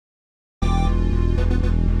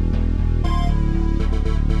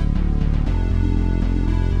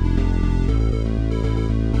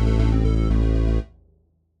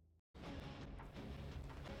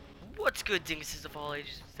good, Dinguses of all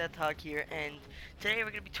ages? Seth Hawk here, and today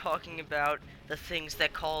we're going to be talking about the things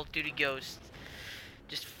that Call of Duty Ghosts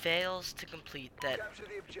just fails to complete that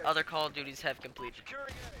other Call of Duties have completed.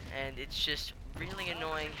 And it's just really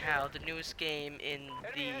annoying how the newest game in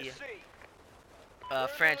the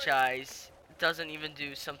franchise doesn't even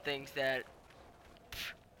do some things that...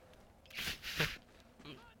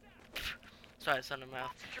 Sorry, it's on my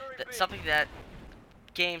mouth. Something that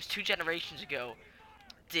games 2 generations ago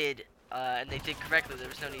did, and they did correctly. There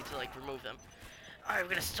was no need to remove them. Alright, we're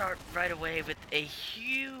gonna start right away with a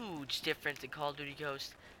huge difference in Call of Duty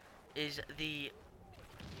Ghost is the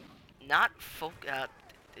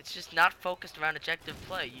it's just not focused around objective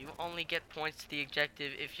play. You only get points to the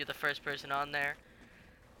objective if you're the first person on there.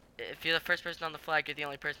 If you're the first person on the flag, you're the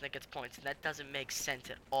only person that gets points, and that doesn't make sense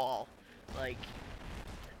at all. Like,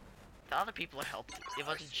 the other people are helped. It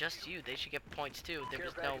wasn't just you. They should get points too. There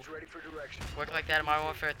was no work like that in Modern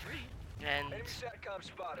Warfare 3. And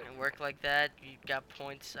work like that, you got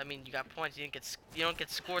points. I mean, you got points. You don't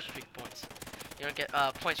get score streak points. You don't get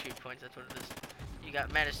point streak points. That's what it is. You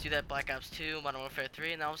got managed to do that Black Ops 2, Modern Warfare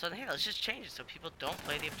 3, and all of a sudden, hey, let's just change it so people don't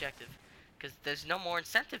play the objective, because there's no more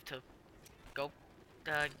incentive to go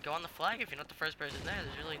on the flag if you're not the first person there.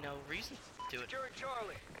 There's really no reason to do it,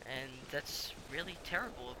 and that's really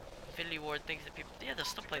terrible. Infinity Ward thinks that people, yeah, they'll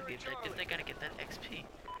still play the objective. They gotta get that XP.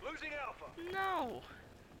 No.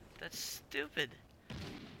 That's stupid.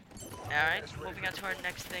 Alright, moving on to our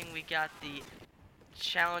next thing, we got the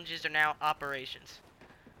challenges are now operations.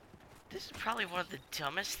 This is probably one of the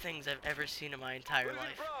dumbest things I've ever seen in my entire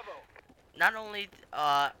life. Not only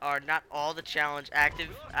are not all the challenges active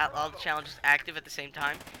at the same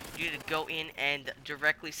time, you need to go in and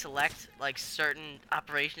directly select certain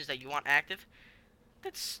operations that you want active.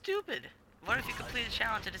 That's stupid. What if you complete a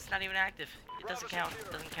challenge and it's not even active? It doesn't count.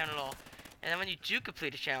 It doesn't count at all. And then when you do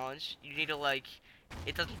complete a challenge, you need to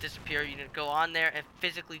it doesn't disappear. You need to go on there and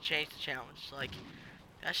physically change the challenge.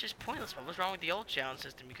 That's just pointless. What was wrong with the old challenge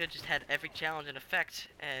system? You could have just had every challenge in effect,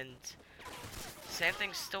 and same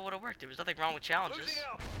thing still would have worked. There was nothing wrong with challenges.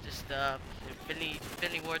 Just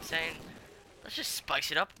Infinity Ward saying, let's just spice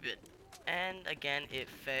it up a bit. And again, it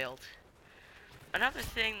failed. Another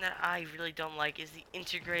thing that I really don't like is the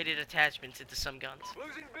integrated attachments into some guns.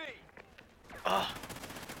 Oh,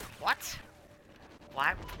 what?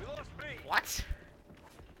 Why? What?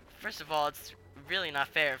 First of all, it's really not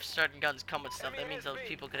fair if certain guns come with stuff. That means those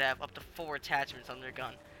people could have up to 4 attachments on their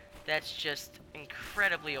gun. That's just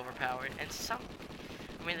incredibly overpowered. And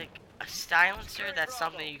a silencer, that's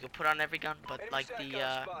something you could put on every gun, but the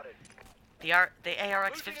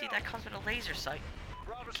ARX-50, that comes with a laser sight.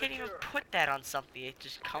 You can't even put that on something. It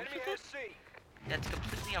just comes with it. That's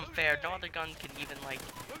completely unfair. No other gun can even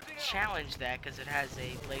challenge that because it has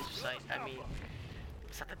a laser sight. I mean,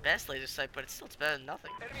 it's not the best laser sight, but it's better than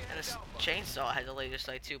nothing. And this chainsaw has a laser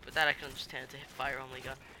sight too, but that I can understand. It's a fire only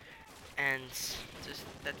gun, and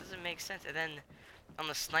that doesn't make sense. And then on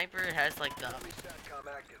the sniper, it has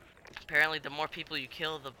apparently the more people you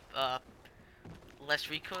kill, the less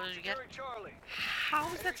recoil you get.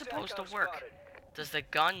 How is that supposed to work? Does the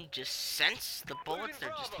gun just sense the bullets? They're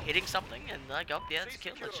just hitting something and oh yeah, it's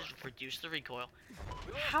killed. Let's just reduce the recoil.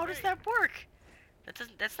 How does that work?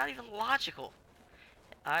 That's not even logical.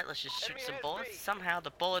 Alright, let's just shoot some bullets. Somehow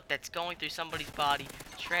the bullet that's going through somebody's body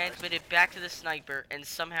transmitted back to the sniper and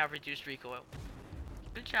somehow reduced recoil.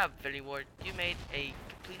 Good job, Infinity Ward. You made a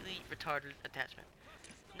completely retarded attachment.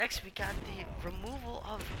 Next, we got the removal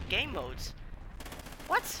of game modes.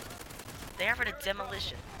 What? They offered a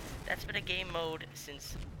demolition. That's been a game mode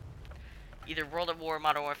since either World at War or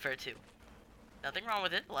Modern Warfare 2. Nothing wrong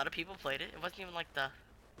with it. A lot of people played it. It wasn't even the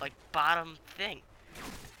bottom thing.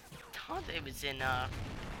 It was in it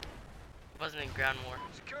wasn't in Ground War.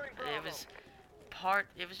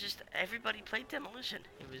 It was just everybody played Demolition.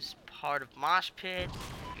 It was part of Mosh Pit.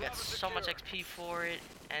 You got so much XP for it,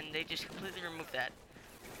 and they just completely removed that.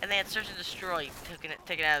 And they had Search and Destroy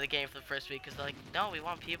taken out of the game for the first week because they're like, no, we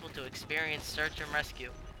want people to experience Search and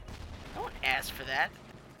Rescue. No one asked for that,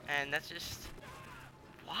 and that's just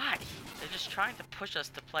why? They're just trying to push us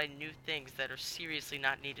to play new things that are seriously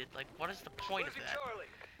not needed. What is the point of that?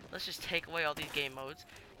 Let's just take away all these game modes,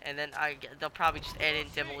 and then they'll probably just add in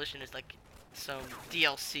Demolition as some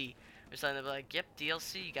DLC or something. They'll be like, yep,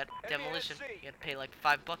 DLC, you got Demolition. You got to pay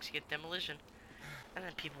 $5, you get Demolition, and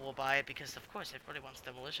then people will buy it because of course everybody wants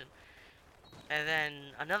Demolition. And then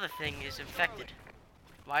another thing is Infected.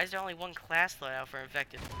 Why is there only one class layout for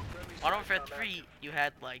Infected? Modern Warfare 3, you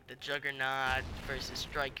had the Juggernaut versus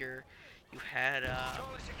Striker. You had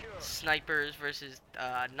snipers versus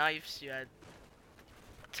knives. You had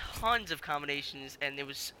tons of combinations, and it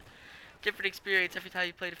was different experience every time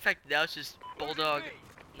you played Infected. Now it's just bulldog,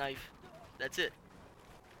 knife. That's it.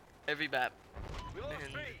 Every map.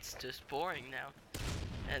 And it's just boring now.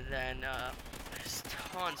 And then there's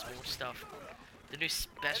tons more stuff. The new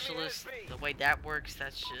specialist, the way that works,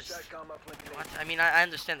 that's just what? I mean, I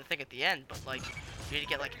understand the thing at the end, but like you need to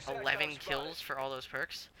get like 11 kills for all those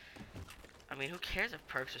perks. I mean, who cares if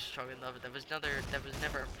perks are strong enough? That was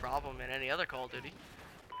never a problem in any other Call of Duty.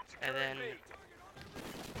 And then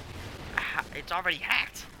it's already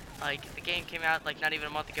hacked. Like the game came out like not even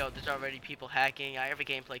a month ago. There's already people hacking. I have a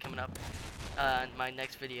gameplay coming up in my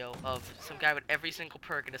next video of some guy with every single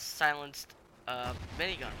perk and a silenced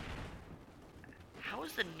minigun. How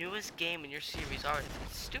is the newest game in your series already?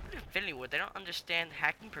 Stupid Infinity Ward. They don't understand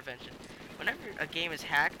hacking prevention. Whenever a game is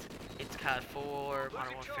hacked, it's COD 4,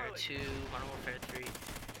 Modern Warfare 2, Modern Warfare 3,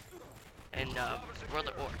 and World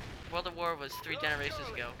at War. World at War was 3 generations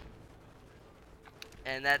ago,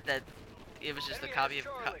 and that it was just a copy of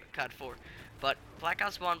COD 4. But Black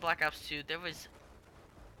Ops 1, Black Ops 2, there was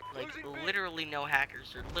like literally no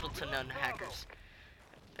hackers or little to none hackers.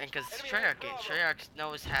 And because it's Treyarch game, Treyarch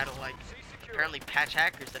knows how to like apparently patch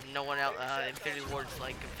hackers that no one else. Infinity Ward's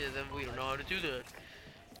like, we don't know how to do that.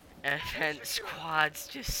 And then squads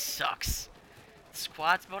just sucks.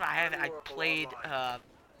 Squads mode, I played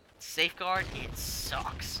Safeguard. It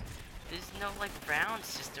sucks. There's no like round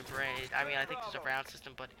system, right? I mean, I think there's a round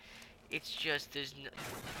system, but it's just there's no.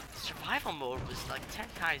 Survival mode was like 10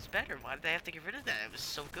 times better. Why did they have to get rid of that? It was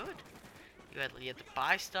so good. You had to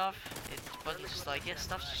buy stuff. It wasn't just like, yeah,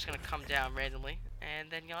 stuff's just gonna come down randomly,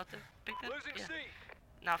 and then you'll have to pick that. Yeah,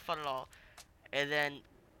 not fun at all. And then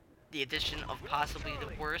the addition of possibly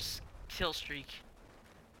the worst kill streak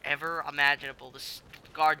ever imaginable, the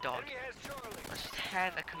guard dog. Let's just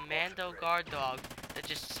have a commando guard dog that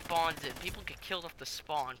just spawns in. People get killed off the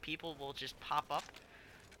spawn. People will just pop up.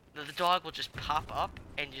 The dog will just pop up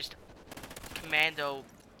and just commando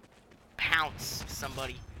pounce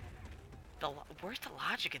somebody. Where's the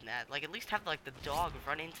logic in that? Like, at least have like the dog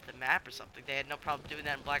run into the map or something. They had no problem doing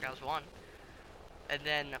that in Black Ops 1. And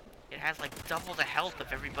then it has like double the health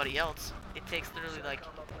of everybody else. It takes literally like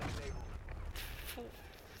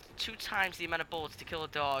 2 times the amount of bullets to kill a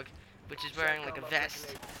dog, which is wearing like a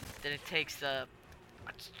vest, than it takes a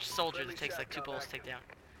soldier that takes like 2 bullets to take down.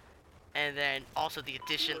 And then also the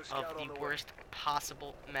addition of the worst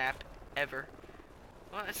possible map ever.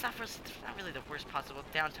 Well, it's not really the worst possible.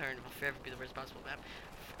 Downturn will forever be the worst possible map.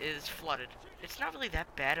 It is flooded. It's not really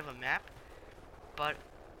that bad of a map, but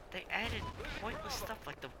they added pointless stuff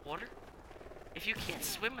like the water. If you can't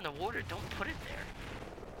swim in the water, don't put it there.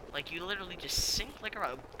 Like, you literally just sink like a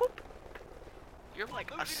rock. Boop. You're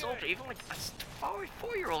like a soldier. Even like a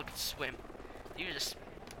 4-year-old can swim. You just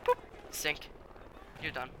boop, sink.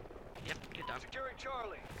 You're done. Yep, you're done.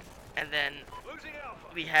 And then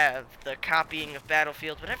we have the copying of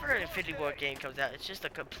Battlefield. Whenever an Infinity Ward game comes out, it's just a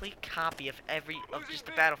complete copy of just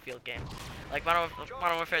the Battlefield game. Like Modern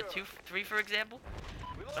Warfare 3, for example.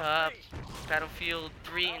 Battlefield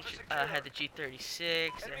 3 had the G36.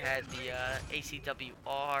 It had the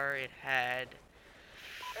ACWR. It had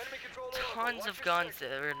tons of guns that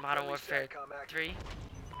were in Modern Warfare 3.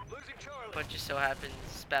 But just so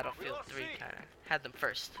happens Battlefield 3 kind of had them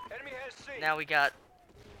first. Now we got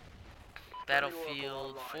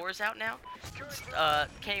Battlefield 4 is out now.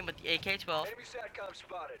 Came with the AK-12.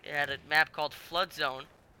 It had a map called Flood Zone.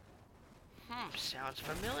 Sounds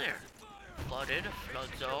familiar. Flooded, Flood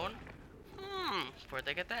Zone. Where'd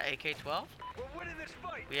they get that? AK-12?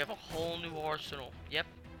 We have a whole new arsenal. Yep.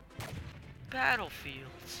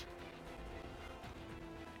 Battlefields.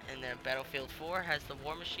 And then Battlefield 4 has the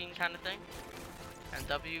War Machine kind of thing. And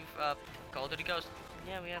Call of Duty Ghost.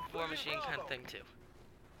 Yeah, we have War Machine kind of thing too.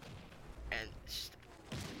 And just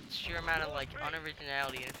sheer amount of like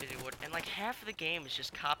unoriginality in Infinity Ward, and like half of the game is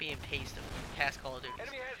just copy and paste of past Call of Duty.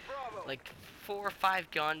 Like 4 or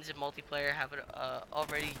 5 guns in multiplayer have an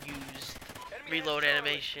already used reload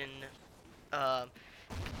animation.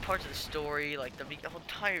 Parts of the story, like the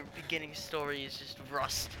entire beginning story is just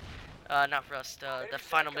rust. Not rust. The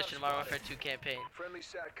final mission of Modern Warfare 2 campaign.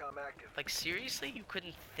 Like seriously, you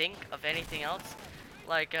couldn't think of anything else?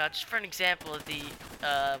 Like, just for an example of the,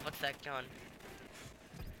 what's that gun?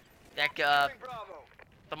 That,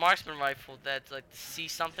 the marksman rifle that's like the C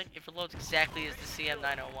something. It reloads exactly as the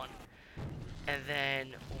CM901. And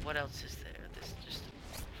then, what else is there? This just,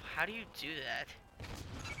 how do you do that?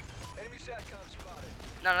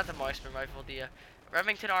 No, not the marksman rifle. The,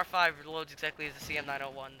 Remington R5 reloads exactly as the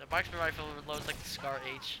CM901. The marksman rifle reloads like the Scar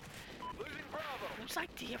H. Whose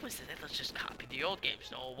idea was it? Let's just copy the old games.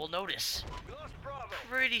 No, we'll notice.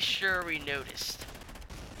 Pretty sure we noticed.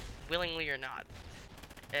 willingly or not.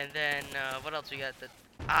 And then, what else we got? The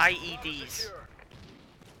IEDs.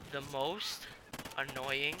 The most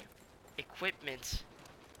annoying equipment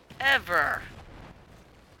ever.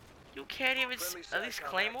 You can't even, at least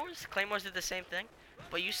Claymores? Claymores did the same thing.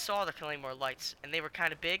 But you saw the Claymore lights, and they were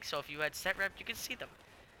kind of big, so if you had set rep, you could see them.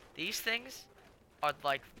 These things are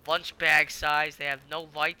like lunch bag size. They have no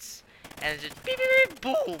lights, and it's just beep, beep, beep,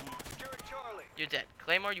 boom. You're dead.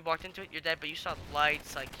 Claymore, you walked into it, you're dead, but you saw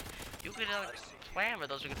lights. Like, you could plan where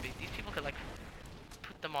those are gonna be. These people could like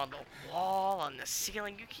put them on the wall, on the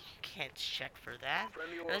ceiling. You can't check for that.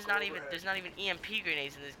 And there's not even EMP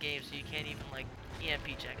grenades in this game, so you can't even like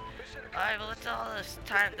EMP check. Alright, well that's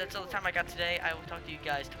all the time I got today. I will talk to you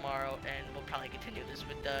guys tomorrow, and we'll probably continue this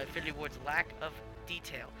with Infinity Ward's lack of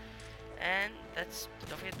detail. And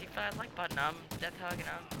don't forget to hit the like button. I'm Death Hug, and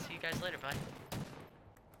I'll see you guys later. Bye.